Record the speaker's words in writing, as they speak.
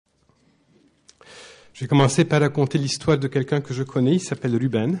Je vais commencer par raconter l'histoire de quelqu'un que je connais. Il s'appelle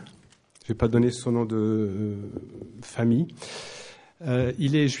Ruben. Je ne vais pas donner son nom de famille.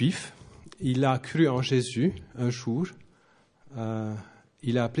 Il est juif. Il a cru en Jésus un jour.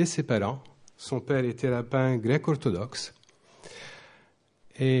 Il a appelé ses parents. Son père était rabbin grec orthodoxe.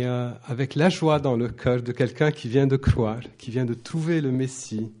 Et avec la joie dans le cœur de quelqu'un qui vient de croire, qui vient de trouver le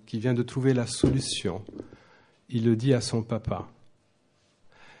Messie, qui vient de trouver la solution, il le dit à son papa.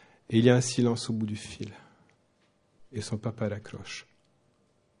 Et il y a un silence au bout du fil. Et son papa raccroche.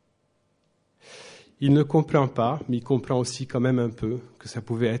 Il ne comprend pas, mais il comprend aussi quand même un peu que ça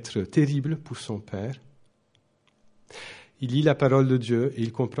pouvait être terrible pour son père. Il lit la parole de Dieu et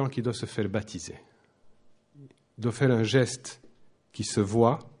il comprend qu'il doit se faire baptiser. Il doit faire un geste qui se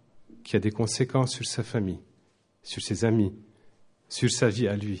voit, qui a des conséquences sur sa famille, sur ses amis, sur sa vie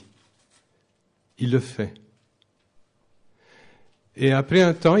à lui. Il le fait. Et après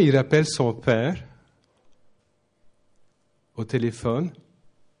un temps, il rappelle son père au téléphone.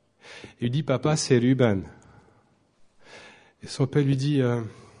 Il dit « Papa, c'est Ruben ». Et son père lui dit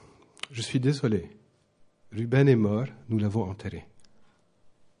 « Je suis désolé, Ruben est mort, nous l'avons enterré ».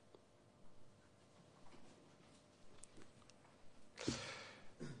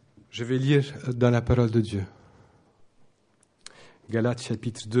 Je vais lire dans la parole de Dieu. Galates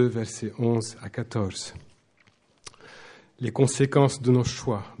chapitre 2, versets 11 à 14. Les conséquences de nos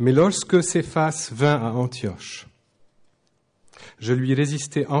choix. Mais lorsque Céphas vint à Antioche, je lui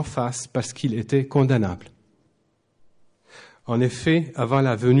résistai en face parce qu'il était condamnable. En effet, avant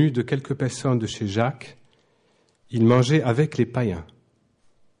la venue de quelques personnes de chez Jacques, il mangeait avec les païens.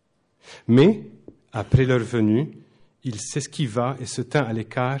 Mais, après leur venue, il s'esquiva et se tint à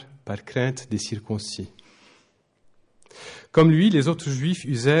l'écart par crainte des circoncis. Comme lui, les autres Juifs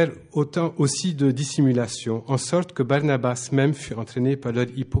usèrent autant aussi de dissimulation, en sorte que Barnabas même fut entraîné par leur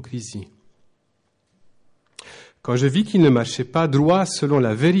hypocrisie. Quand je vis qu'il ne marchait pas droit selon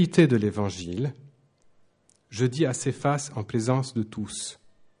la vérité de l'Évangile, je dis à Céphas en présence de tous,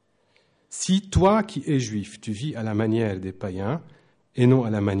 « Si toi qui es juif, tu vis à la manière des païens et non à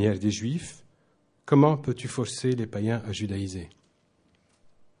la manière des Juifs, comment peux-tu forcer les païens à judaïser ?»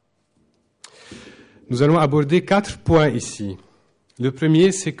 Nous allons aborder 4 points ici. Le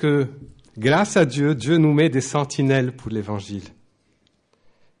premier, c'est que, grâce à Dieu, Dieu nous met des sentinelles pour l'Évangile.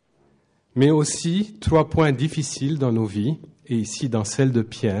 Mais aussi 3 points difficiles dans nos vies, et ici dans celle de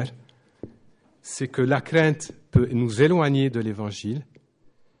Pierre, c'est que la crainte peut nous éloigner de l'Évangile,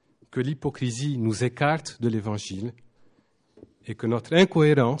 que l'hypocrisie nous écarte de l'Évangile, et que notre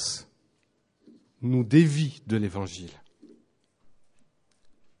incohérence nous dévie de l'Évangile.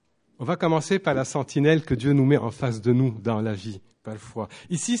 On va commencer par la sentinelle que Dieu nous met en face de nous dans la vie, parfois.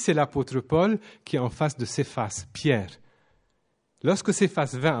 Ici, c'est l'apôtre Paul qui est en face de Céphas, Pierre. Lorsque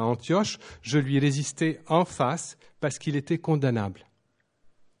Céphas vint à Antioche, je lui résistai en face parce qu'il était condamnable.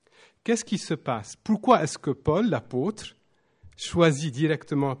 Qu'est-ce qui se passe? Pourquoi est-ce que Paul, l'apôtre, choisi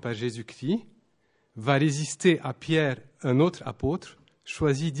directement par Jésus-Christ, va résister à Pierre, un autre apôtre,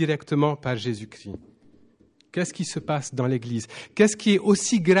 choisi directement par Jésus-Christ? Qu'est-ce qui se passe dans l'Église? Qu'est-ce qui est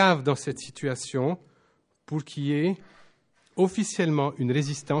aussi grave dans cette situation pour qu'il y ait officiellement une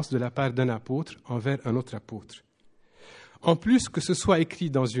résistance de la part d'un apôtre envers un autre apôtre? En plus que ce soit écrit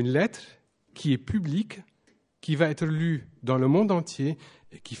dans une lettre qui est publique, qui va être lue dans le monde entier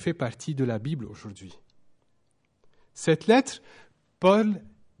et qui fait partie de la Bible aujourd'hui. Cette lettre, Paul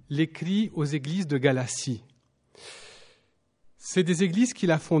l'écrit aux églises de Galatie. C'est des églises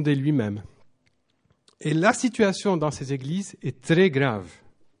qu'il a fondées lui-même. Et la situation dans ces églises est très grave.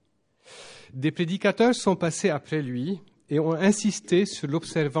 Des prédicateurs sont passés après lui et ont insisté sur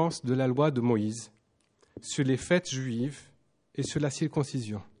l'observance de la loi de Moïse, sur les fêtes juives et sur la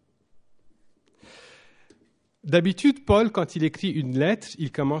circoncision. D'habitude, Paul, quand il écrit une lettre,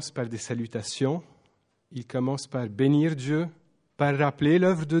 il commence par des salutations, il commence par bénir Dieu, par rappeler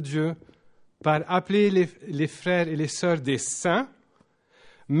l'œuvre de Dieu, par appeler les frères et les sœurs des saints.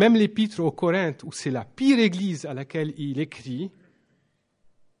 Même l'épître aux Corinthes, où c'est la pire église à laquelle il écrit,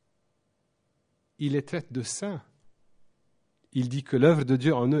 il les traite de saints. Il dit que l'œuvre de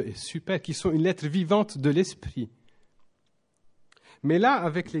Dieu en eux est super, qu'ils sont une lettre vivante de l'Esprit. Mais là,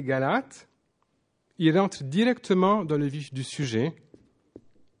 avec les Galates, il rentre directement dans le vif du sujet.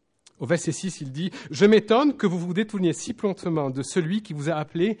 Au verset 6, il dit « Je m'étonne que vous vous détourniez si promptement de celui qui vous a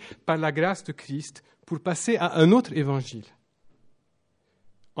appelé par la grâce de Christ pour passer à un autre évangile. »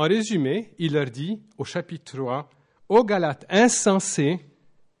 En résumé, il leur dit, au chapitre 3, « Ô Galates insensés,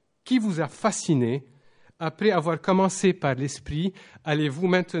 qui vous a fascinés, après avoir commencé par l'esprit, allez-vous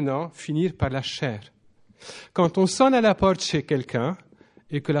maintenant finir par la chair ?» Quand on sonne à la porte chez quelqu'un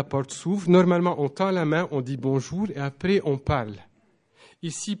et que la porte s'ouvre, normalement on tend la main, on dit bonjour et après on parle.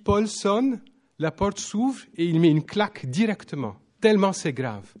 Ici, Paul sonne, la porte s'ouvre et il met une claque directement, tellement c'est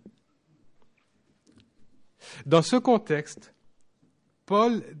grave. Dans ce contexte,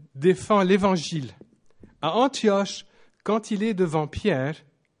 Paul défend l'Évangile. À Antioche, quand il est devant Pierre,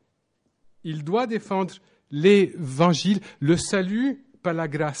 il doit défendre l'Évangile, le salut par la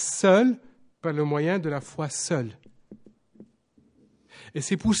grâce seule, par le moyen de la foi seule. Et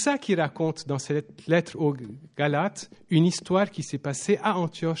c'est pour ça qu'il raconte dans cette lettre aux Galates une histoire qui s'est passée à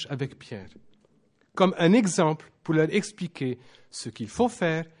Antioche avec Pierre, comme un exemple pour leur expliquer ce qu'il faut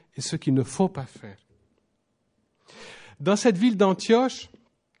faire et ce qu'il ne faut pas faire. Dans cette ville d'Antioche,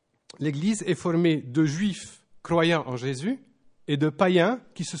 l'Église est formée de Juifs croyant en Jésus et de païens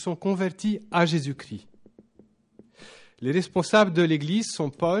qui se sont convertis à Jésus-Christ. Les responsables de l'Église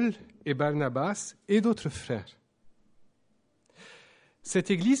sont Paul et Barnabas et d'autres frères. Cette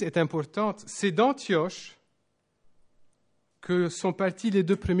Église est importante. C'est d'Antioche que sont partis les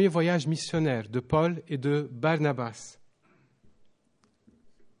 2 premiers voyages missionnaires de Paul et de Barnabas.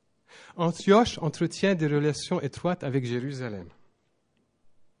 Antioche entretient des relations étroites avec Jérusalem.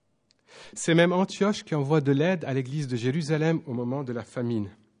 C'est même Antioche qui envoie de l'aide à l'église de Jérusalem au moment de la famine.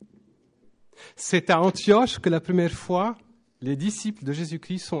 C'est à Antioche que la première fois, les disciples de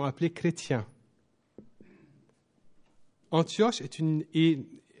Jésus-Christ sont appelés chrétiens. Antioche est une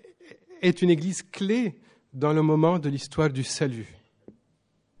église clé dans le moment de l'histoire du salut.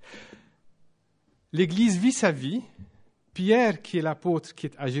 L'église vit sa vie. Pierre, qui est l'apôtre qui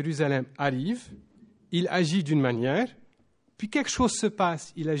est à Jérusalem, arrive. Il agit d'une manière. Puis quelque chose se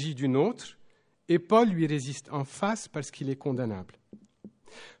passe, il agit d'une autre. Et Paul lui résiste en face parce qu'il est condamnable.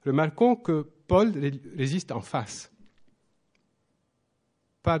 Remarquons que Paul résiste en face,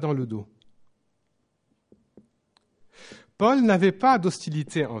 pas dans le dos. Paul n'avait pas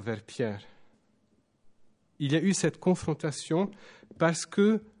d'hostilité envers Pierre. Il y a eu cette confrontation parce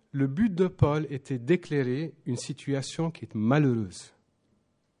que le but de Paul était d'éclairer une situation qui est malheureuse.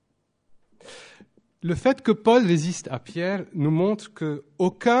 Le fait que Paul résiste à Pierre nous montre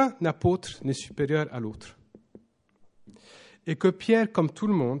qu'aucun apôtre n'est supérieur à l'autre. Et que Pierre, comme tout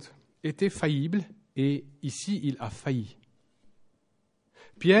le monde, était faillible et ici il a failli.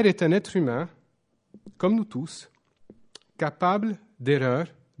 Pierre est un être humain, comme nous tous, capable d'erreur,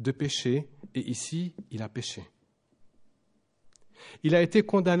 de péché, et ici il a péché. Il a été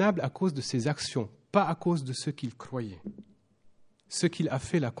condamnable à cause de ses actions, pas à cause de ce qu'il croyait. Ce qu'il a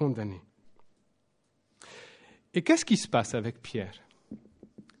fait l'a condamné. Et qu'est-ce qui se passe avec Pierre?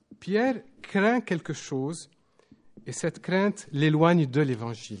 Pierre craint quelque chose et cette crainte l'éloigne de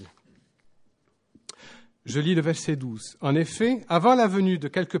l'Évangile. Je lis le verset 12. En effet, avant la venue de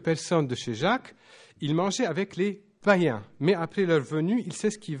quelques personnes de chez Jacques, il mangeait avec les païens. Mais après leur venue, il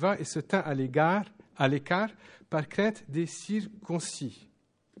s'esquiva et se tint à l'écart par crainte des circoncis.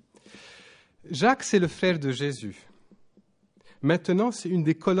 Jacques, c'est le frère de Jésus. Maintenant, c'est une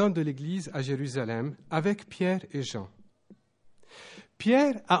des colonnes de l'Église à Jérusalem avec Pierre et Jean.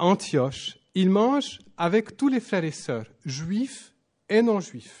 Pierre, à Antioche, il mange avec tous les frères et sœurs, juifs et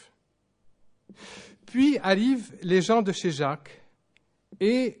non-juifs. Puis arrivent les gens de chez Jacques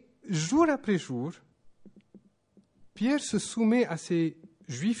et jour après jour, Pierre se soumet à ces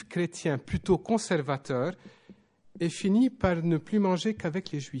juifs chrétiens plutôt conservateurs et finit par ne plus manger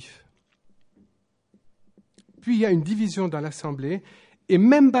qu'avec les juifs. Puis il y a une division dans l'assemblée et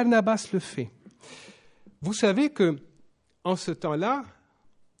même Barnabas le fait. Vous savez que en ce temps-là,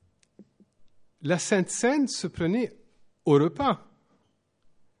 la Sainte Seine se prenait au repas.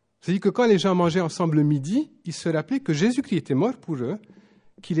 C'est-à-dire que quand les gens mangeaient ensemble le midi, ils se rappelaient que Jésus-Christ était mort pour eux,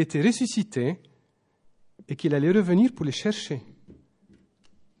 qu'il était ressuscité et qu'il allait revenir pour les chercher.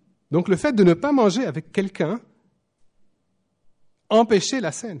 Donc le fait de ne pas manger avec quelqu'un empêchait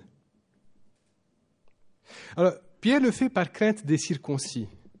la scène. Alors, Pierre le fait par crainte des circoncis.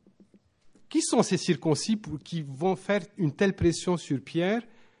 Qui sont ces circoncis qui vont faire une telle pression sur Pierre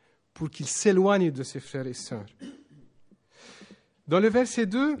pour qu'il s'éloigne de ses frères et sœurs? Dans le verset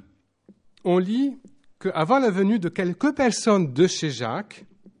 2, on lit qu'avant la venue de quelques personnes de chez Jacques,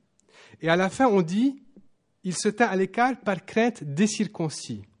 et à la fin on dit « il se tint à l'écart par crainte des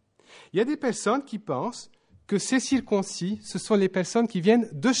circoncis ». Il y a des personnes qui pensent que ces circoncis, ce sont les personnes qui viennent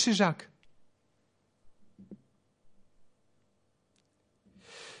de chez Jacques.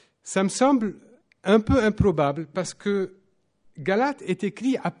 Ça me semble un peu improbable parce que Galates est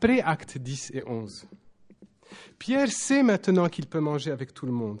écrit après Actes 10 et 11. Pierre sait maintenant qu'il peut manger avec tout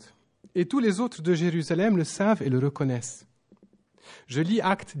le monde. Et tous les autres de Jérusalem le savent et le reconnaissent. Je lis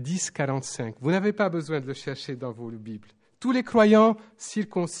Actes 10, 45. Vous n'avez pas besoin de le chercher dans vos Bibles. Tous les croyants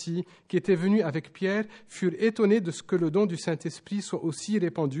circoncis qui étaient venus avec Pierre furent étonnés de ce que le don du Saint-Esprit soit aussi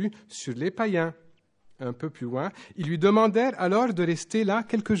répandu sur les païens. Un peu plus loin, ils lui demandèrent alors de rester là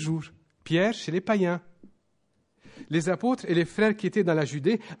quelques jours. Pierre chez les païens. Les apôtres et les frères qui étaient dans la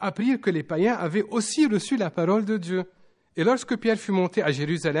Judée apprirent que les païens avaient aussi reçu la parole de Dieu. Et lorsque Pierre fut monté à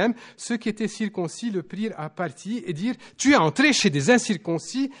Jérusalem, ceux qui étaient circoncis le prirent à partie et dirent « Tu es entré chez des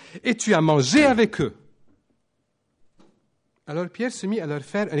incirconcis et tu as mangé avec eux. » Alors Pierre se mit à leur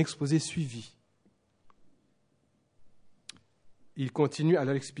faire un exposé suivi. Il continue à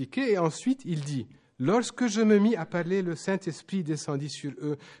leur expliquer et ensuite il dit « Lorsque je me mis à parler, le Saint-Esprit descendit sur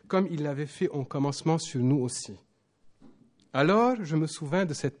eux, comme il l'avait fait au commencement sur nous aussi. Alors je me souvins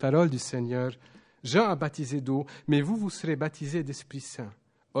de cette parole du Seigneur. Jean a baptisé d'eau, mais vous serez baptisés d'Esprit Saint.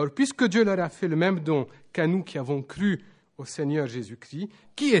 Or, puisque Dieu leur a fait le même don qu'à nous qui avons cru au Seigneur Jésus-Christ,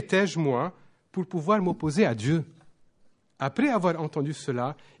 qui étais-je, moi, pour pouvoir m'opposer à Dieu ?» Après avoir entendu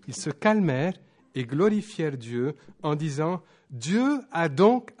cela, ils se calmèrent et glorifièrent Dieu en disant « Dieu a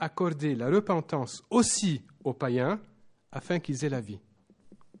donc accordé la repentance aussi aux païens, afin qu'ils aient la vie. »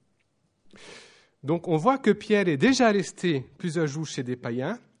 Donc on voit que Pierre est déjà resté plusieurs jours chez des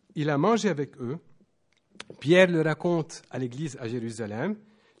païens, il a mangé avec eux. Pierre le raconte à l'église à Jérusalem.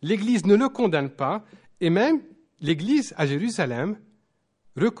 L'église ne le condamne pas, et même l'église à Jérusalem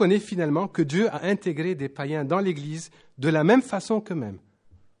reconnaît finalement que Dieu a intégré des païens dans l'église de la même façon qu'eux-mêmes,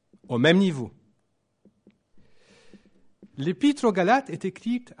 au même niveau. L'épître aux Galates est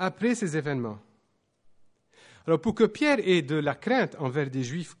écrite après ces événements. Alors pour que Pierre ait de la crainte envers des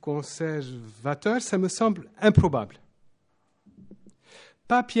Juifs conservateurs, ça me semble improbable.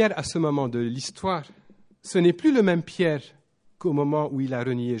 Pas Pierre à ce moment de l'histoire. Ce n'est plus le même Pierre qu'au moment où il a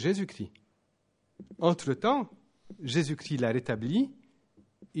renié Jésus-Christ. Entre-temps, Jésus-Christ l'a rétabli.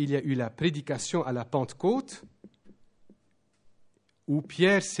 Il y a eu la prédication à la Pentecôte, où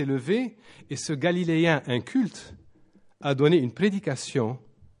Pierre s'est levé et ce Galiléen inculte a donné une prédication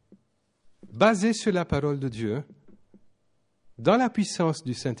basée sur la parole de Dieu, dans la puissance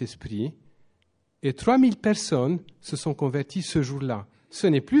du Saint-Esprit, et 3000 personnes se sont converties ce jour-là. Ce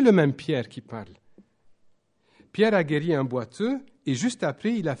n'est plus le même Pierre qui parle. Pierre a guéri un boiteux et juste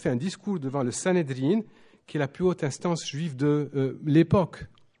après, il a fait un discours devant le Sanhédrin, qui est la plus haute instance juive de l'époque.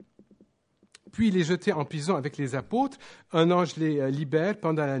 Puis il est jeté en prison avec les apôtres, un ange les libère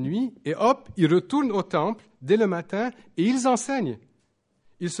pendant la nuit, et hop, ils retournent au temple dès le matin et ils enseignent.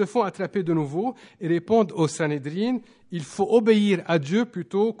 Ils se font attraper de nouveau et répondent au Sanhédrin, il faut obéir à Dieu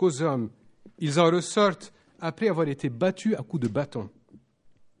plutôt qu'aux hommes. Ils en ressortent après avoir été battus à coups de bâton.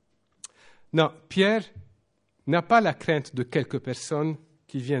 Non, Pierre n'a pas la crainte de quelques personnes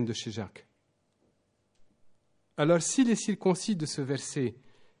qui viennent de chez Jacques. Alors si les circoncis de ce verset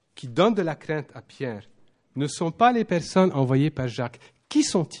qui donnent de la crainte à Pierre ne sont pas les personnes envoyées par Jacques, qui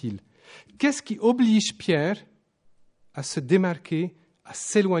sont-ils? Qu'est-ce qui oblige Pierre à se démarquer, à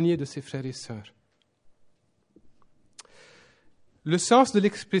s'éloigner de ses frères et sœurs? Le sens de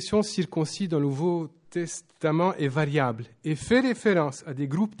l'expression circoncis dans le Nouveau Testament est variable et fait référence à des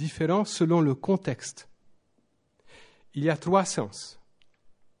groupes différents selon le contexte. Il y a 3 sens.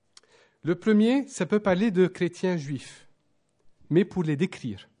 Le premier, ça peut parler de chrétiens juifs, mais pour les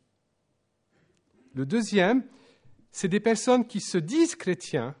décrire. Le deuxième, c'est des personnes qui se disent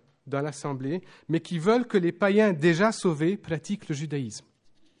chrétiens dans l'assemblée, mais qui veulent que les païens déjà sauvés pratiquent le judaïsme.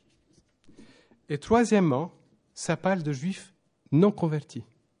 Et troisièmement, ça parle de juifs non convertis.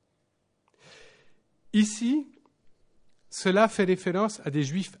 Ici, cela fait référence à des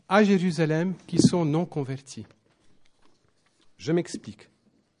juifs à Jérusalem qui sont non convertis. Je m'explique.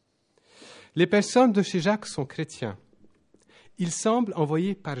 Les personnes de chez Jacques sont chrétiens. Ils semblent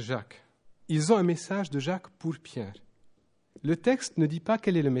envoyés par Jacques. Ils ont un message de Jacques pour Pierre. Le texte ne dit pas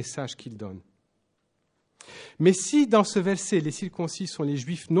quel est le message qu'il donne. Mais si dans ce verset, les circoncis sont les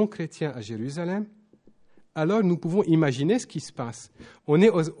juifs non chrétiens à Jérusalem, alors nous pouvons imaginer ce qui se passe. On est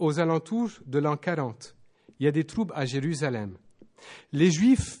aux alentours de l'an 40. Il y a des troubles à Jérusalem. Les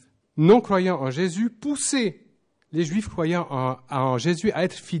juifs non croyants en Jésus poussaient les juifs croyants en Jésus à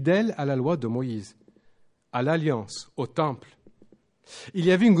être fidèles à la loi de Moïse, à l'alliance, au temple. Il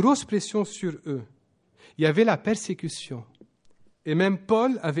y avait une grosse pression sur eux. Il y avait la persécution. Et même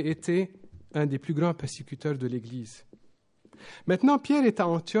Paul avait été un des plus grands persécuteurs de l'Église. Maintenant, Pierre est à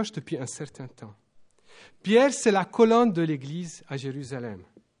Antioche depuis un certain temps. Pierre, c'est la colonne de l'Église à Jérusalem,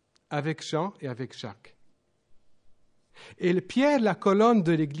 avec Jean et avec Jacques. Et Pierre, la colonne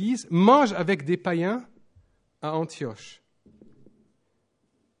de l'Église, mange avec des païens à Antioche.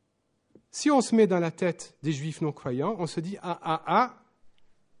 Si on se met dans la tête des Juifs non-croyants, on se dit « Ah,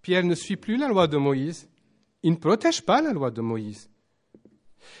 Pierre ne suit plus la loi de Moïse, Ils ne protègent pas la loi de Moïse.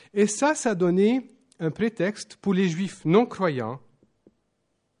 Et ça a donné un prétexte pour les Juifs non croyants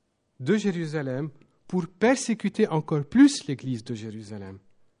de Jérusalem pour persécuter encore plus l'Église de Jérusalem.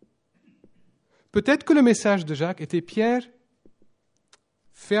 Peut-être que le message de Jacques était « Pierre,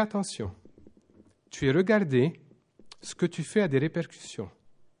 fais attention. Tu es regardé, ce que tu fais a des répercussions.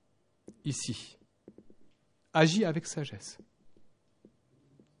 Ici. Agis avec sagesse. »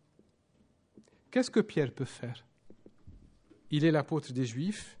 Qu'est-ce que Pierre peut faire? Il est l'apôtre des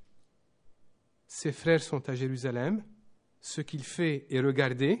Juifs. Ses frères sont à Jérusalem. Ce qu'il fait est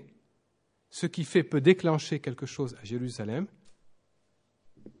regardé. Ce qu'il fait peut déclencher quelque chose à Jérusalem.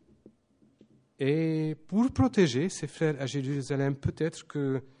 Et pour protéger ses frères à Jérusalem, peut-être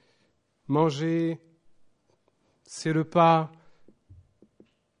que manger ses repas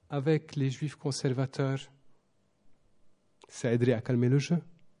avec les Juifs conservateurs, ça aiderait à calmer le jeu.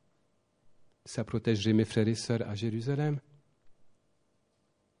 Ça protégerait mes frères et sœurs à Jérusalem.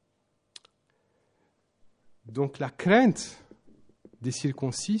 Donc la crainte des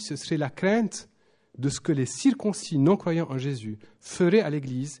circoncis, ce serait la crainte de ce que les circoncis non croyants en Jésus feraient à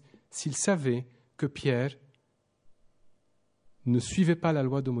l'Église s'ils savaient que Pierre ne suivait pas la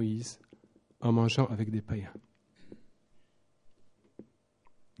loi de Moïse en mangeant avec des païens.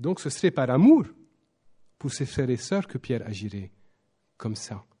 Donc ce serait par amour pour ses frères et sœurs que Pierre agirait comme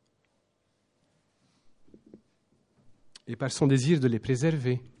ça. Et par son désir de les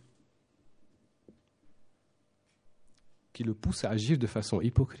préserver, qui le pousse à agir de façon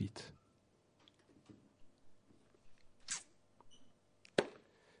hypocrite.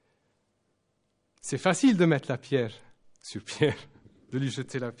 C'est facile de mettre la pierre sur Pierre, de lui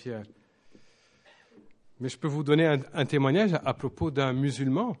jeter la pierre. Mais je peux vous donner un témoignage à propos d'un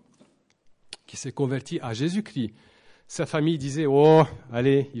musulman qui s'est converti à Jésus-Christ. Sa famille disait « Oh,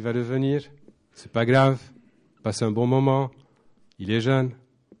 allez, il va revenir, c'est pas grave, passe un bon moment, il est jeune,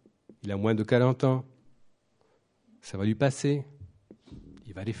 il a moins de 40 ans, ça va lui passer,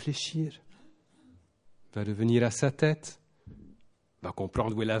 il va réfléchir, il va revenir à sa tête, il va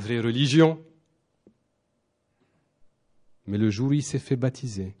comprendre où est la vraie religion. » Mais le jour où il s'est fait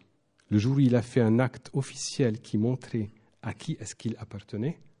baptiser, le jour où il a fait un acte officiel qui montrait à qui est-ce qu'il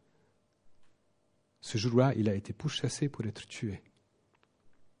appartenait, ce jour-là, il a été pourchassé pour être tué.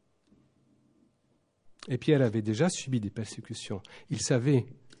 Et Pierre avait déjà subi des persécutions. Il savait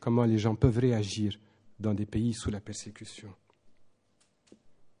comment les gens peuvent réagir dans des pays sous la persécution.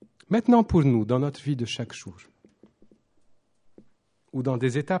 Maintenant, pour nous, dans notre vie de chaque jour, ou dans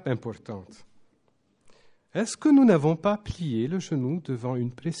des étapes importantes, est-ce que nous n'avons pas plié le genou devant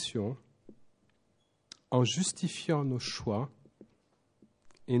une pression en justifiant nos choix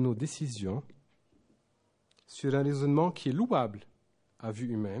et nos décisions sur un raisonnement qui est louable à vue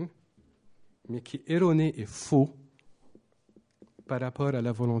humaine, mais qui est erroné et faux par rapport à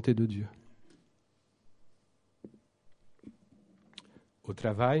la volonté de Dieu? Au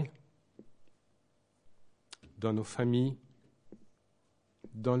travail, dans nos familles,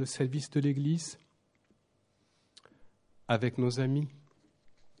 dans le service de l'Église, avec nos amis.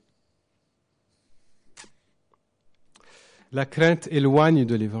 La crainte éloigne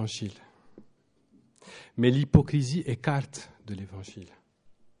de l'Évangile, mais l'hypocrisie écarte de l'Évangile.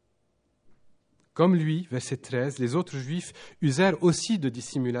 Comme lui, verset 13, les autres Juifs usèrent aussi de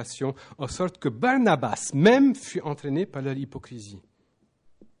dissimulation, en sorte que Barnabas même fut entraîné par leur hypocrisie.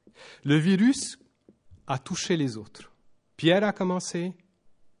 Le virus a touché les autres. Pierre a commencé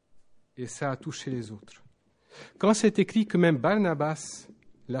et ça a touché les autres. Quand c'est écrit que même Barnabas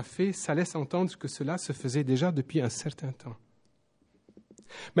l'a fait, ça laisse entendre que cela se faisait déjà depuis un certain temps.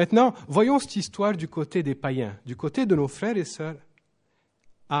 Maintenant, voyons cette histoire du côté des païens, du côté de nos frères et sœurs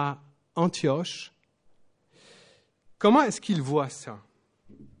à Antioche. Comment est-ce qu'ils voient ça?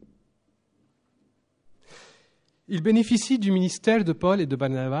 Ils bénéficient du ministère de Paul et de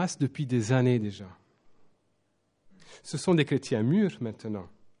Barnabas depuis des années déjà. Ce sont des chrétiens mûrs maintenant.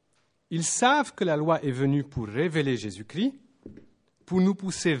 Ils savent que la loi est venue pour révéler Jésus-Christ, pour nous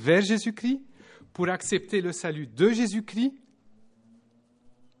pousser vers Jésus-Christ, pour accepter le salut de Jésus-Christ.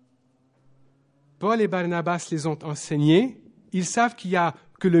 Paul et Barnabas les ont enseignés. Ils savent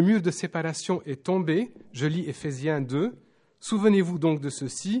que le mur de séparation est tombé. Je lis Éphésiens 2. Souvenez-vous donc de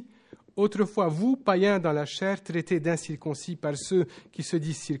ceci. Autrefois, vous, païens dans la chair, traités d'incirconcis par ceux qui se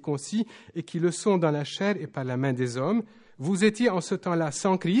disent circoncis et qui le sont dans la chair et par la main des hommes, vous étiez en ce temps-là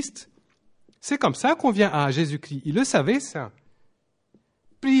sans Christ. C'est comme ça qu'on vient à Jésus-Christ. Il le savait, ça.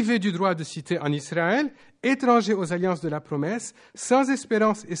 Privés du droit de cité en Israël, étrangers aux alliances de la promesse, sans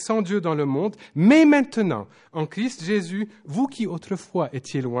espérance et sans Dieu dans le monde, mais maintenant, en Christ Jésus, vous qui autrefois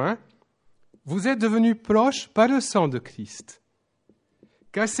étiez loin, vous êtes devenus proches par le sang de Christ.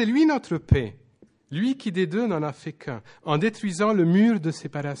 Car c'est lui notre paix, lui qui des deux n'en a fait qu'un, en détruisant le mur de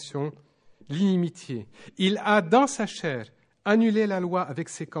séparation, l'inimitié. Il a, dans sa chair, annulé la loi avec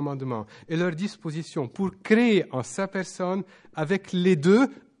ses commandements et leurs dispositions pour créer en sa personne, avec les deux,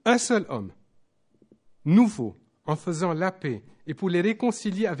 un seul homme, nouveau, en faisant la paix, et pour les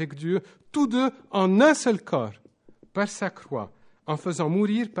réconcilier avec Dieu, tous deux en un seul corps, par sa croix, en faisant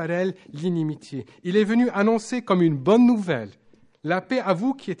mourir par elle l'inimitié. Il est venu annoncer comme une bonne nouvelle la paix à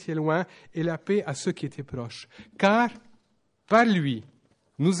vous qui étiez loin et la paix à ceux qui étaient proches. Car, par lui,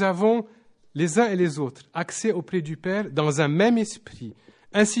 nous avons, les uns et les autres, accès auprès du Père dans un même esprit.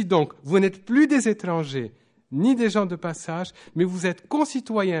 Ainsi donc, vous n'êtes plus des étrangers, ni des gens de passage, mais vous êtes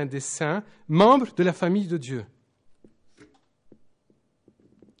concitoyens des saints, membres de la famille de Dieu.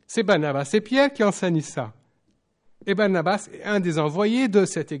 C'est Barnabas et Pierre qui enseignent ça. Et Barnabas est un des envoyés de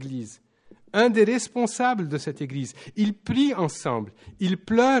cette Église, un des responsables de cette Église. Ils prient ensemble, ils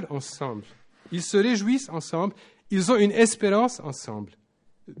pleurent ensemble, ils se réjouissent ensemble, ils ont une espérance ensemble.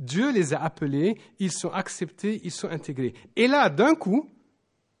 Dieu les a appelés, ils sont acceptés, ils sont intégrés. Et là, d'un coup,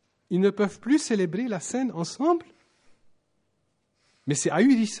 ils ne peuvent plus célébrer la scène ensemble. Mais c'est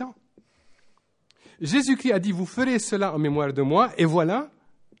ahurissant. Jésus-Christ a dit, vous ferez cela en mémoire de moi, et voilà,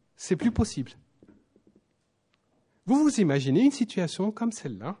 c'est plus possible. Vous vous imaginez une situation comme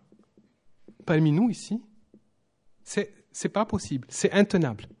celle-là, parmi nous ici? C'est pas possible, c'est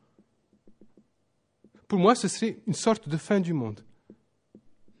intenable. Pour moi, ce serait une sorte de fin du monde.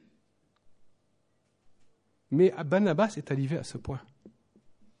 Mais Barnabas est arrivé à ce point.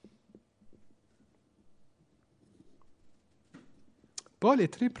 Paul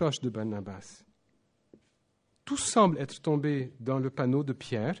est très proche de Barnabas. Tout semble être tombé dans le panneau de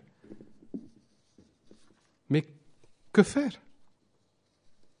Pierre. Mais que faire?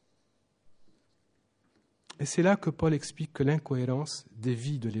 Et c'est là que Paul explique que l'incohérence des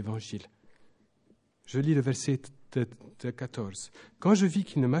vies de l'Évangile. Je lis le verset 14. Quand je vis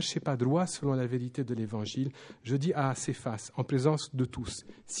qu'il ne marchait pas droit selon la vérité de l'Évangile, je dis à Céphas, en présence de tous,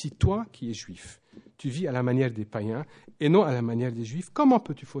 si toi qui es juif, tu vis à la manière des païens et non à la manière des juifs, comment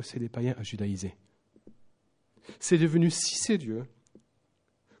peux-tu forcer les païens à judaïser? C'est devenu si sérieux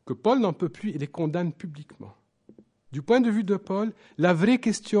que Paul n'en peut plus et les condamne publiquement. Du point de vue de Paul, la vraie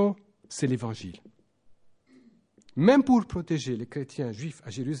question, c'est l'Évangile. Même pour protéger les chrétiens juifs à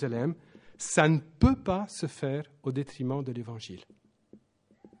Jérusalem, ça ne peut pas se faire au détriment de l'Évangile.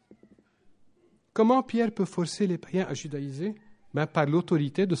 Comment Pierre peut forcer les païens à judaïser? Par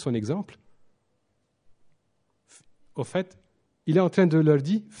l'autorité de son exemple. Au fait, il est en train de leur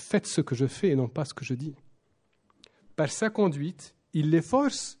dire, faites ce que je fais et non pas ce que je dis. Par sa conduite, il les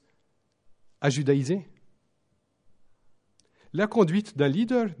force à judaïser. La conduite d'un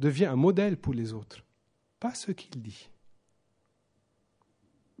leader devient un modèle pour les autres, pas ce qu'il dit.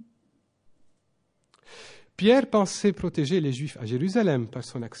 Pierre pensait protéger les Juifs à Jérusalem par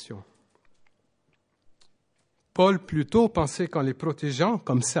son action. Paul plutôt pensait qu'en les protégeant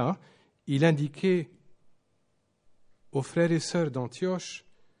comme ça, il indiquait aux frères et sœurs d'Antioche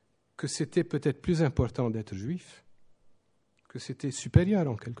que c'était peut-être plus important d'être juif, que c'était supérieur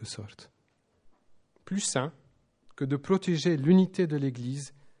en quelque sorte, plus sain que de protéger l'unité de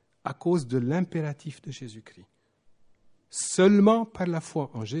l'Église à cause de l'impératif de Jésus-Christ. Seulement par la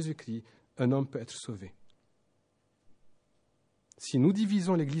foi en Jésus-Christ, un homme peut être sauvé. Si nous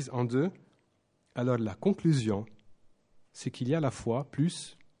divisons l'Église en deux, alors la conclusion, c'est qu'il y a la foi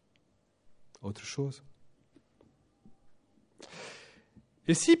plus autre chose.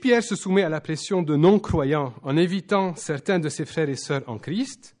 Et si Pierre se soumet à la pression de non-croyants en évitant certains de ses frères et sœurs en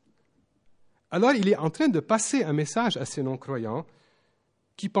Christ, alors il est en train de passer un message à ces non-croyants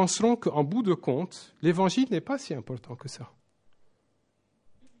qui penseront qu'en bout de compte, l'Évangile n'est pas si important que ça.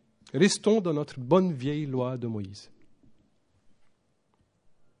 Restons dans notre bonne vieille loi de Moïse.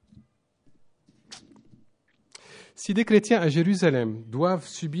 Si des chrétiens à Jérusalem doivent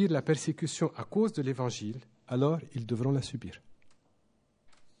subir la persécution à cause de l'Évangile, alors ils devront la subir.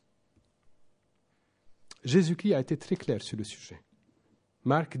 Jésus-Christ a été très clair sur le sujet.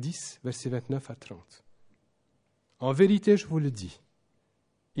 Marc 10, versets 29 à 30. En vérité, je vous le dis,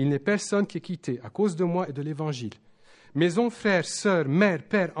 il n'est personne qui est quitté à cause de moi et de l'Évangile, maison, frères, sœurs, mères,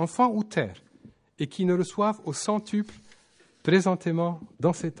 pères, enfants ou terres, et qui ne reçoivent au centuple, présentément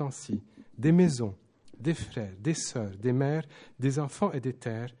dans ces temps-ci, des maisons, des frères, des sœurs, des mères, des enfants et des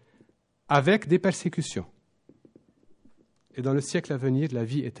terres, avec des persécutions. Et dans le siècle à venir, la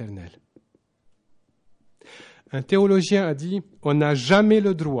vie éternelle. Un théologien a dit, on n'a jamais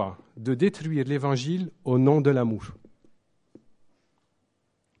le droit de détruire l'Évangile au nom de l'amour.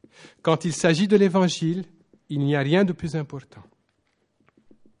 Quand il s'agit de l'Évangile, il n'y a rien de plus important.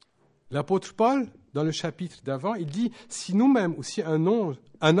 L'apôtre Paul, dans le chapitre d'avant, il dit « Si nous-mêmes ou si un ange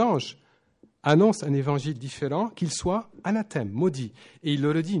annonce un évangile différent, qu'il soit anathème, maudit. » Et il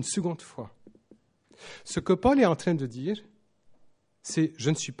le redit une seconde fois. Ce que Paul est en train de dire, c'est « Je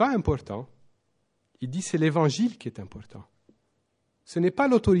ne suis pas important ». Il dit « C'est l'évangile qui est important ». Ce n'est pas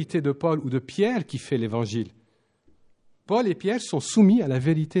l'autorité de Paul ou de Pierre qui fait l'évangile. Paul et Pierre sont soumis à la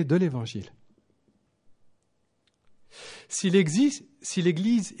vérité de l'évangile. Si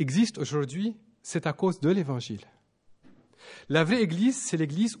l'Église existe aujourd'hui, c'est à cause de l'Évangile. La vraie Église, c'est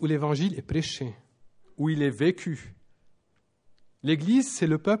l'Église où l'Évangile est prêché, où il est vécu. L'Église, c'est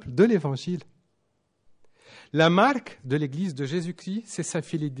le peuple de l'Évangile. La marque de l'Église de Jésus-Christ,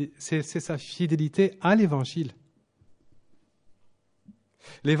 c'est sa fidélité à l'Évangile.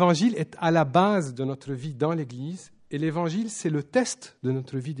 L'Évangile est à la base de notre vie dans l'Église, et l'Évangile, c'est le test de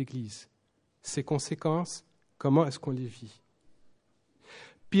notre vie d'Église. Ses conséquences, comment est-ce qu'on les vit?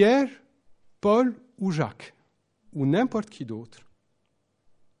 Pierre, Paul ou Jacques, ou n'importe qui d'autre,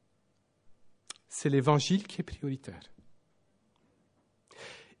 c'est l'Évangile qui est prioritaire.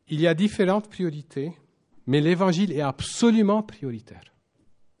 Il y a différentes priorités, mais l'Évangile est absolument prioritaire.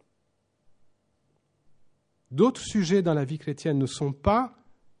 D'autres sujets dans la vie chrétienne ne sont pas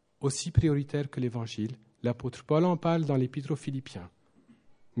aussi prioritaires que l'Évangile. L'apôtre Paul en parle dans l'Épître aux Philippiens.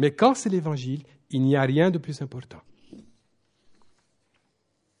 Mais quand c'est l'Évangile, il n'y a rien de plus important.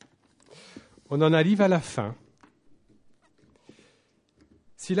 On en arrive à la fin.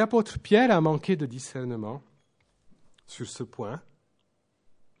 Si l'apôtre Pierre a manqué de discernement sur ce point,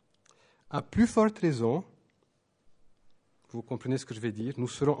 à plus forte raison, vous comprenez ce que je vais dire, nous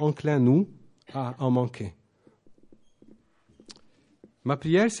serons enclins, nous, à en manquer. Ma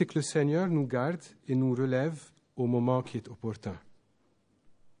prière, c'est que le Seigneur nous garde et nous relève au moment qui est opportun.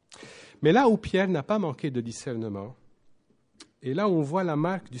 Mais là où Pierre n'a pas manqué de discernement, et là où on voit la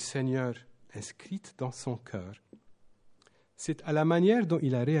marque du Seigneur inscrite dans son cœur, c'est à la manière dont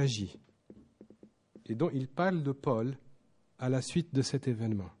il a réagi et dont il parle de Paul à la suite de cet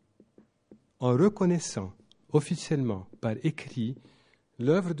événement, en reconnaissant officiellement par écrit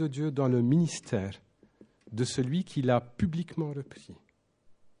l'œuvre de Dieu dans le ministère de celui qui l'a publiquement repris.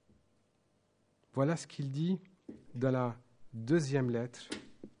 Voilà ce qu'il dit dans la deuxième lettre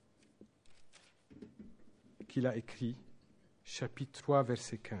qu'il a écrite, chapitre 3,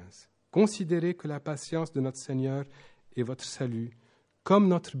 verset 15. « Considérez que la patience de notre Seigneur est votre salut, comme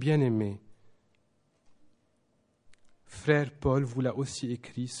notre bien-aimé. Frère Paul vous l'a aussi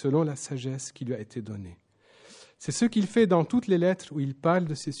écrit, selon la sagesse qui lui a été donnée. » C'est ce qu'il fait dans toutes les lettres où il parle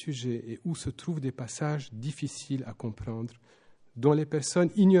de ces sujets et où se trouvent des passages difficiles à comprendre, dont les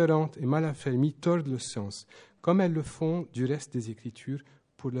personnes ignorantes et mal affermies tordent le sens, comme elles le font du reste des Écritures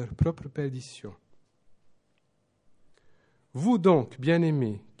pour leur propre perdition. Vous donc,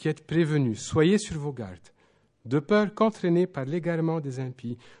 bien-aimés, qui êtes prévenus, soyez sur vos gardes, de peur qu'entraînés par l'égarement des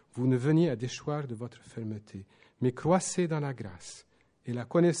impies, vous ne veniez à déchoir de votre fermeté, mais croissez dans la grâce et la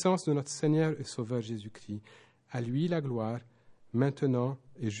connaissance de notre Seigneur et Sauveur Jésus-Christ. À lui la gloire, maintenant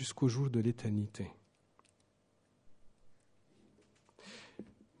et jusqu'au jour de l'éternité.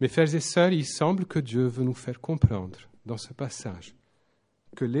 Mes frères et sœurs, il semble que Dieu veut nous faire comprendre dans ce passage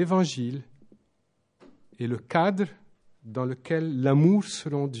que l'Évangile est le cadre dans lequel l'amour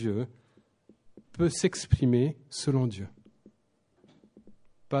selon Dieu peut s'exprimer selon Dieu.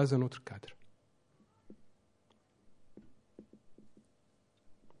 Pas un autre cadre.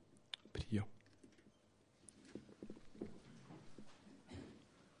 Prions.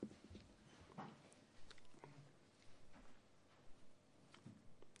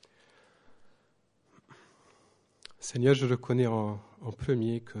 Seigneur, je reconnais en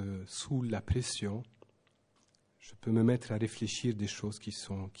premier que sous la pression, je peux me mettre à réfléchir des choses qui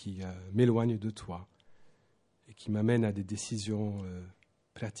m'éloignent de toi et qui m'amènent à des décisions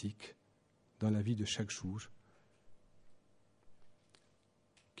pratiques dans la vie de chaque jour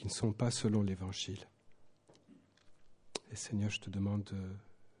qui ne sont pas selon l'Évangile. Et Seigneur, je te demande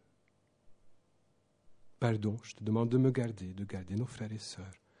pardon, je te demande de garder nos frères et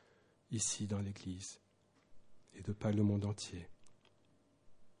sœurs ici dans l'Église et de par le monde entier.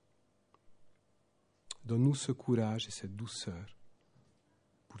 Donne-nous ce courage et cette douceur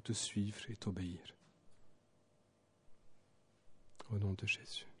pour te suivre et t'obéir. Au nom de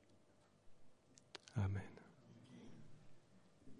Jésus. Amen.